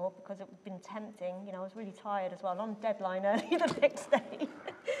this anymore because it would have been tempting. You know, I was really tired as well, on deadline early the next day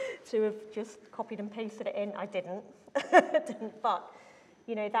to have just copied and pasted it in. I didn't, but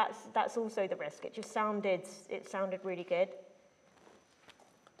you know, that's also the risk. It sounded really good.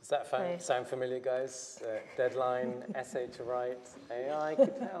 Does that sound familiar, guys? Deadline, essay to write, AI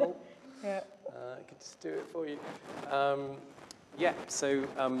could help. Yeah. I could just do it for you. Yeah, so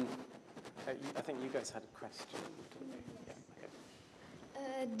I think you guys had a question, didn't you?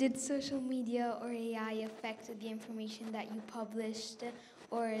 Yeah, okay. Did social media or AI affect the information that you published,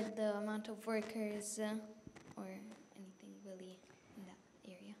 or the amount of workers, or anything really in that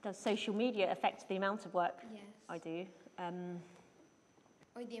area? Does social media affect the amount of work? Yes. I do.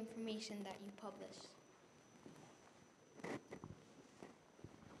 Or the information that you publish?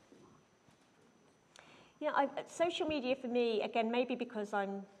 Yeah, social media for me, again, maybe because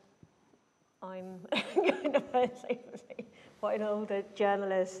I'm kind of quite an older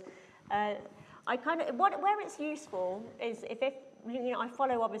journalist. I kind of where it's useful is if you know, I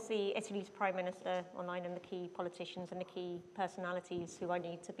follow obviously Italy's Prime Minister online and the key politicians and the key personalities who I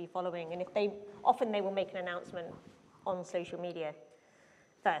need to be following, and if they will make an announcement on social media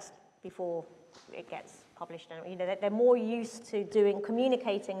first before it gets published. And you know, they're more used to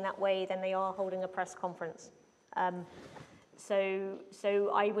communicating that way than they are holding a press conference. So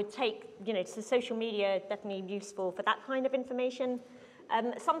I would take, you know, so social media definitely useful for that kind of information.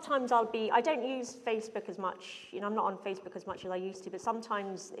 Sometimes I don't use Facebook as much, you know, I'm not on Facebook as much as I used to, but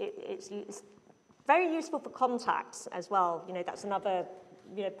sometimes it's very useful for contacts as well. You know, that's another,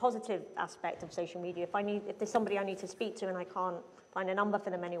 you know, positive aspect of social media. If there's somebody I need to speak to and I can't find a number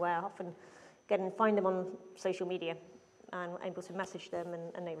for them anywhere, I often find them on social media and able to message them,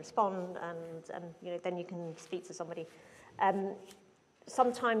 and they respond, and you know, then you can speak to somebody.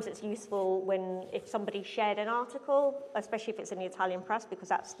 Sometimes it's useful if somebody shared an article, especially if it's in the Italian press, because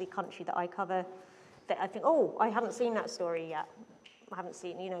that's the country that I cover, that I think, oh, I haven't seen that story yet. I haven't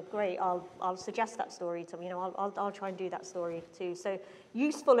seen, great, I'll suggest that story to them, I'll try and do that story too. So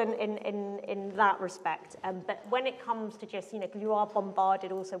useful in that respect. But when it comes to just, you are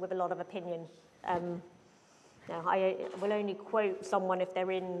bombarded also with a lot of opinion. I will only quote someone if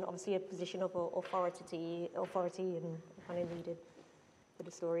they're in, obviously, a position of authority and kind of needed for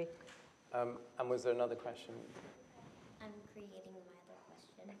the story. And was there another question? I'm creating my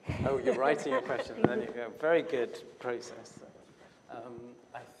other question. Oh, you're writing your question. Then you go. Very good process.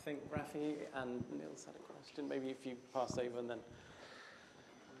 I think Rafi and Niels had a question. Maybe if you pass over and then.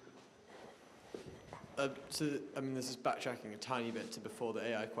 This is backtracking a tiny bit to before the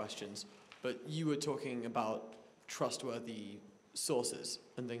AI questions, but you were talking about trustworthy sources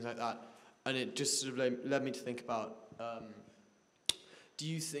and things like that, and it just sort of led me to think about, do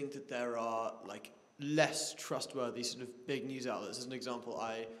you think that there are less trustworthy sort of big news outlets? As an example,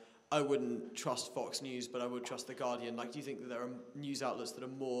 I wouldn't trust Fox News, but I would trust The Guardian. Do you think that there are news outlets that are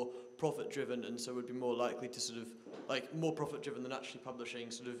more profit-driven and so would be more likely to sort of, more profit-driven than actually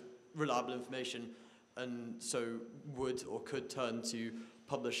publishing sort of reliable information, and so would or could turn to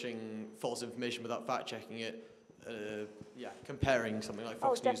publishing false information without fact-checking it, comparing something like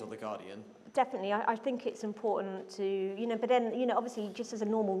Fox News or The Guardian? Definitely, I think it's important to, but then, obviously, just as a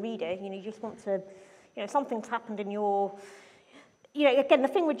normal reader, you just want to, something's happened in your, again, the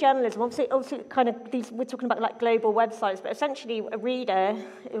thing with journalism, obviously kind of we're talking about global websites, but essentially a reader,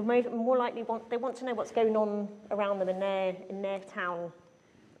 more likely they want to know what's going on around them in their town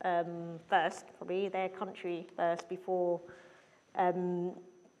first, probably their country first, before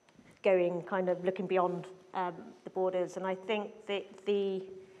looking beyond the borders. And I think that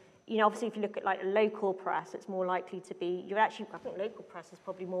obviously if you look at local press, it's more likely to be, I think local press is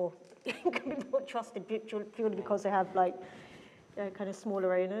probably more, can be more trusted purely because they have kind of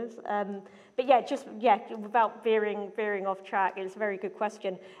smaller owners. But without veering off track, it's a very good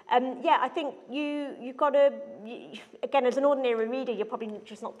question. I think you've got to, again, as an ordinary reader, you're probably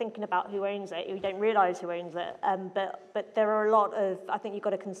just not thinking about who owns it. You don't realise who owns it. But there are a lot of, I think you've got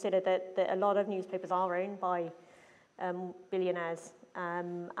to consider that a lot of newspapers are owned by billionaires,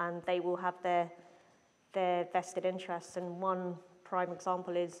 and they will have their vested interests. And one prime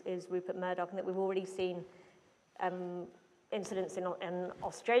example is Rupert Murdoch, and that we've already seen incidents in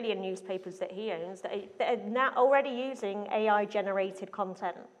Australian newspapers that he owns that are now already using AI-generated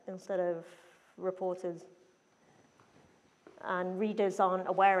content instead of reporters, and readers aren't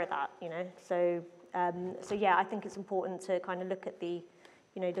aware of that, So I think it's important to kind of look at the,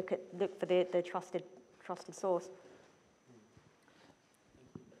 look for the trusted source.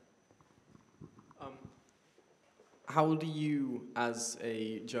 How do you, as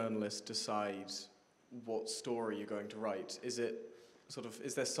a journalist, decide what story you're going to write? Is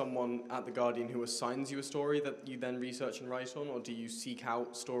there someone at The Guardian who assigns you a story that you then research and write on, or do you seek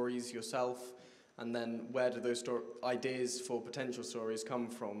out stories yourself? And then where do those ideas for potential stories come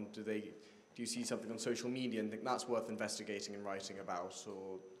from? Do you see something on social media and think that's worth investigating and writing about,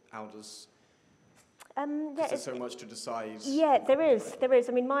 or how does... there's so much to decide. Yeah, there is.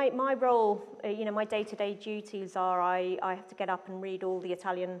 I mean, my role, my day-to-day duties are I have to get up and read all the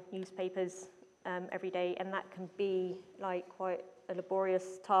Italian newspapers every day, and that can be quite a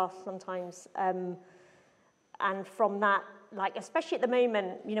laborious task sometimes. And from that, especially at the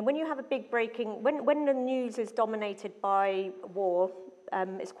moment, when you have a big when the news is dominated by war,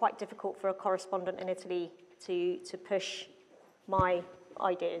 it's quite difficult for a correspondent in Italy to push my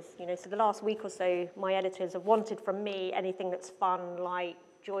ideas. So the last week or so, my editors have wanted from me anything that's fun, light,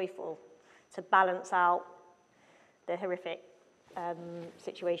 joyful, to balance out the horrific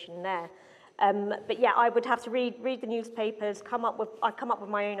situation there. But I would have to read the newspapers, come up with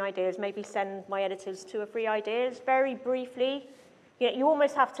my own ideas, maybe send my editors 2 or 3 ideas very briefly. You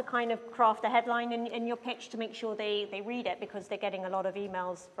almost have to kind of craft a headline in your pitch to make sure they read it, because they're getting a lot of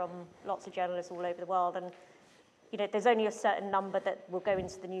emails from lots of journalists all over the world, and there's only a certain number that will go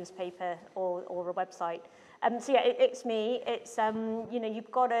into the newspaper or a website. It's me. It's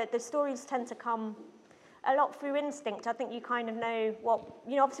you've got to. The stories tend to come a lot through instinct. I think you kind of know what,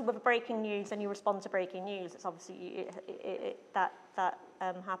 obviously with breaking news, and you respond to breaking news, it's obviously that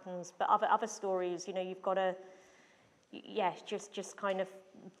happens. But other stories, you've got to, just kind of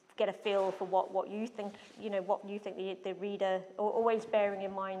get a feel for what you think, what you think the reader, always bearing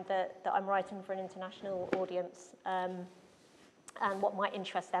in mind that I'm writing for an international audience, and what might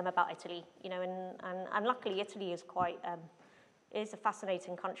interest them about Italy, and luckily Italy is quite, is a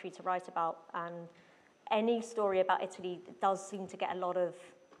fascinating country to write about, and any story about Italy does seem to get a lot of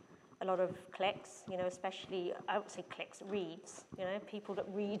a lot of clicks, you know, especially, I would say clicks, reads, you know, people that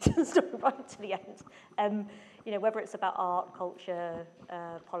read stuff right to the end. You know, whether it's about art, culture,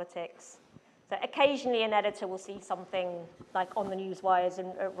 politics. So occasionally an editor will see something like on the newswires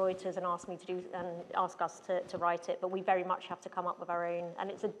and at Reuters and ask us to write it, but we very much have to come up with our own, and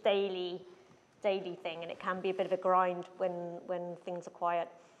it's a daily thing, and it can be a bit of a grind when things are quiet.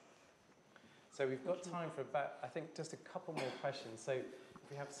 So we've got time for about, I think, just a couple more questions. So if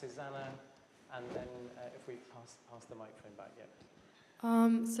we have Susanna, and then if we pass the microphone back, yeah.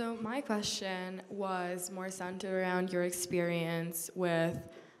 So my question was more centered around your experience with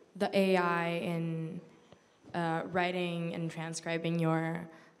the AI in writing and transcribing your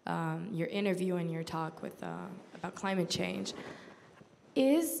interview and your talk with about climate change.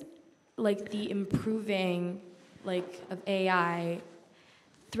 Is like the improving of AI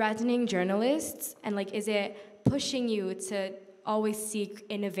threatening journalists, and is it pushing you to always seek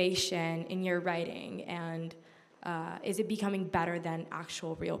innovation in your writing, and is it becoming better than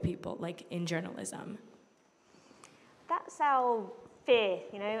actual real people in journalism? That's our fear,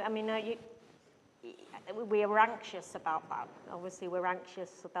 you know. I mean, we are anxious about that. Obviously, we're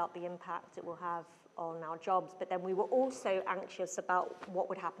anxious about the impact it will have on our jobs, but then we were also anxious about what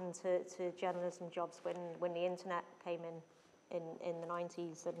would happen to journalism jobs when the internet came in the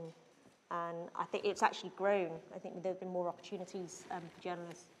 90s, and I think it's actually grown. I think there have been more opportunities for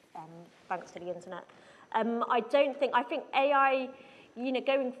journalists thanks to the internet. I think AI, you know,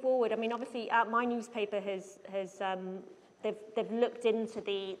 going forward, I mean, obviously my newspaper has they've looked into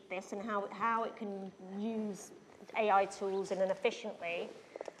this and how it can use AI tools in an efficient way.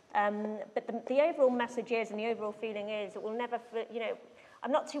 But the overall message is, and the overall feeling is, it will never, you know,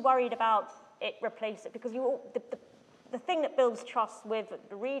 I'm not too worried about it replace it, because the thing that builds trust with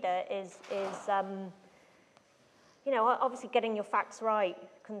the reader is you know, obviously getting your facts right,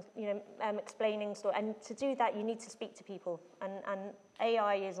 you know, explaining story, and to do that you need to speak to people, and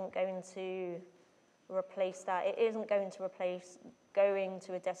AI isn't going to replace that. It isn't going to replace going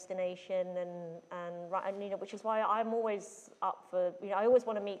to a destination and you know, which is why I'm always up for, you know, I always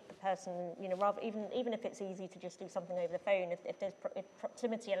want to meet the person, you know, rather even if it's easy to just do something over the phone. If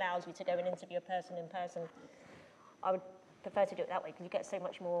proximity allows you to go and interview a person in person, I would prefer to do it that way, because you get so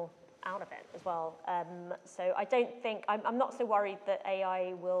much more out of it as well. So I don't think, I'm not so worried that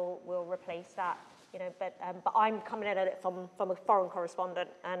AI will replace that, you know, but I'm coming at it from a foreign correspondent,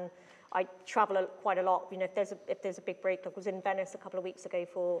 and I travel quite a lot. You know, if there's a big break, I was in Venice a couple of weeks ago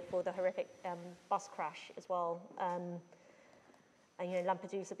for the horrific bus crash as well, and you know,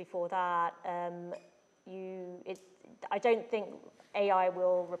 Lampedusa before that. I don't think AI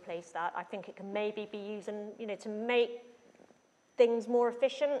will replace that. I think it can maybe be used, you know, to make things more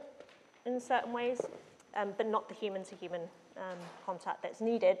efficient in certain ways, but not the human-to-human contact that's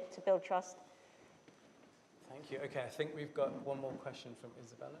needed to build trust. Thank you. Okay, I think we've got one more question from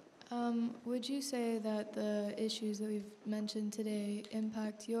Isabella. Would you say that the issues that we've mentioned today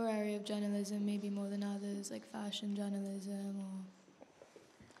impact your area of journalism maybe more than others, like fashion journalism or?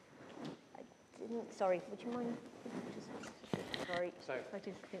 Sorry, would you mind? Sorry, I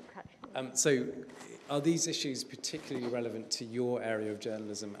just didn't catch. So, are these issues particularly relevant to your area of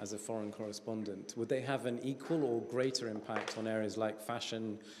journalism as a foreign correspondent? Would they have an equal or greater impact on areas like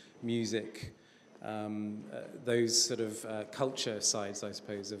fashion, music, those sort of culture sides, I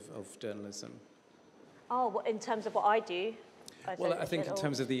suppose, of journalism? Oh, in terms of what I do? Well, I think in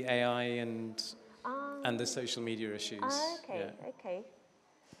terms of the AI and the social media issues. Okay, yeah. Okay.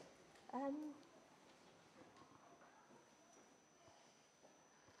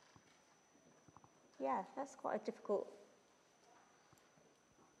 Yeah, that's quite a difficult.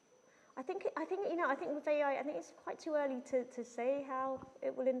 I think you know, I think with AI, I think it's quite too early to say how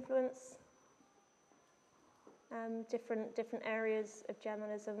it will influence different areas of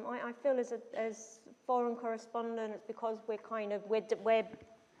journalism. I feel as foreign correspondents, because we're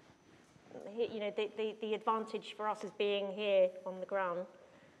you know, the advantage for us is being here on the ground.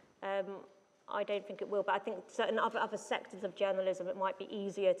 I don't think it will, but I think certain other sectors of journalism, it might be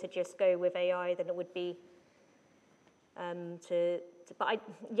easier to just go with AI than it would be but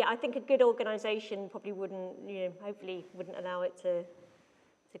I think a good organisation probably wouldn't, you know, hopefully wouldn't allow it to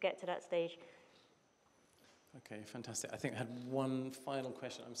get to that stage. Okay, fantastic. I think I had one final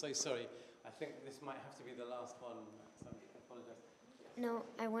question. I'm so sorry. I think this might have to be the last one. So I apologize. No,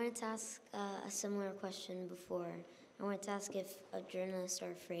 I wanted to ask a similar question before. I wanted to ask if journalists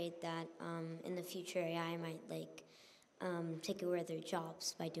are afraid that in the future AI might take away their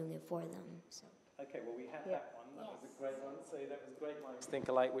jobs by doing it for them. So. Okay, well we had that one. That was a great one. So that was great minds think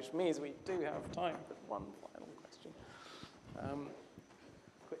alike, which means we do have time for one final question.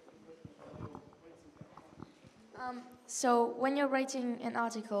 Quick. So when you're writing an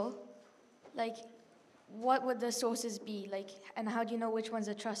article, like, what would the sources be? Like, and how do you know which ones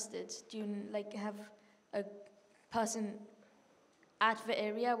are trusted? Do you like have a person at the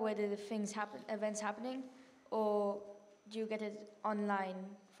area where the events happening, or do you get it online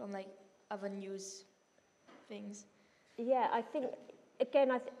from like other news things? Yeah, I think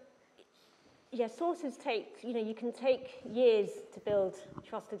again, sources take, you can take years to build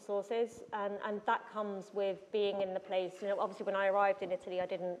trusted sources, and that comes with being in the place. Obviously when I arrived in Italy, I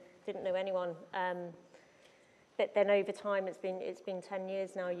didn't know anyone. But then over time, it's been 10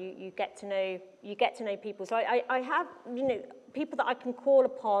 years now. You get to know people. So I have people that I can call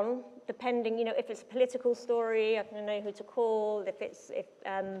upon, depending if it's a political story, I can know who to call. If it's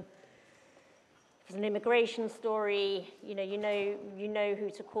an immigration story, you know who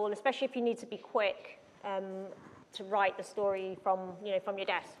to call, especially if you need to be quick to write the story from your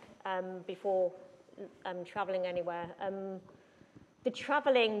desk before traveling anywhere. The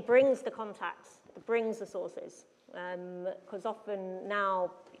traveling brings the contacts, it brings the sources, because often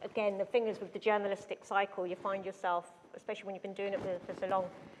now, again, the thing is with the journalistic cycle, you find yourself, especially when you've been doing it for so long,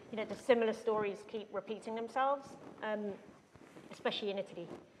 the similar stories keep repeating themselves, especially in Italy.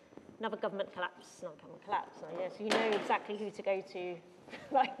 Another government collapse. So you know exactly who to go to,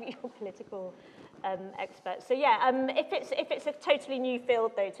 like your political experts. So yeah, if it's a totally new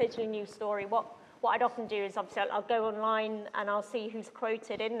field though, totally new story, what I'd often do is obviously I'll go online and I'll see who's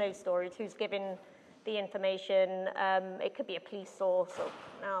quoted in those stories, who's given the information. It could be a police source or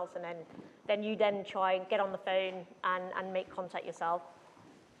something else, and then you try and get on the phone and make contact yourself.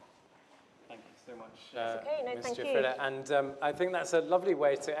 Thank you so much, Ms. Ciuffreda. And I think that's a lovely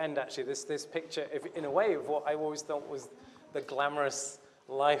way to end, actually, this picture, in a way, of what I always thought was the glamorous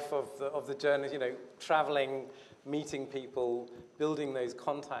life of the journalist, traveling, meeting people, building those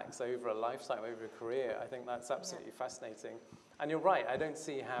contacts over a lifetime, over a career. I think that's absolutely fascinating. And you're right, I don't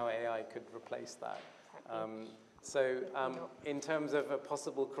see how AI could replace that. In terms of a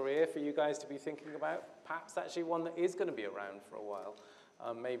possible career for you guys to be thinking about, perhaps actually one that is going to be around for a while.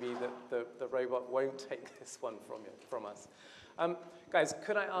 Maybe the robot won't take this one from us. Guys,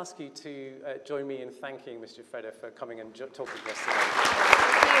 could I ask you to join me in thanking Mr. Ciuffreda for coming and talking to us today?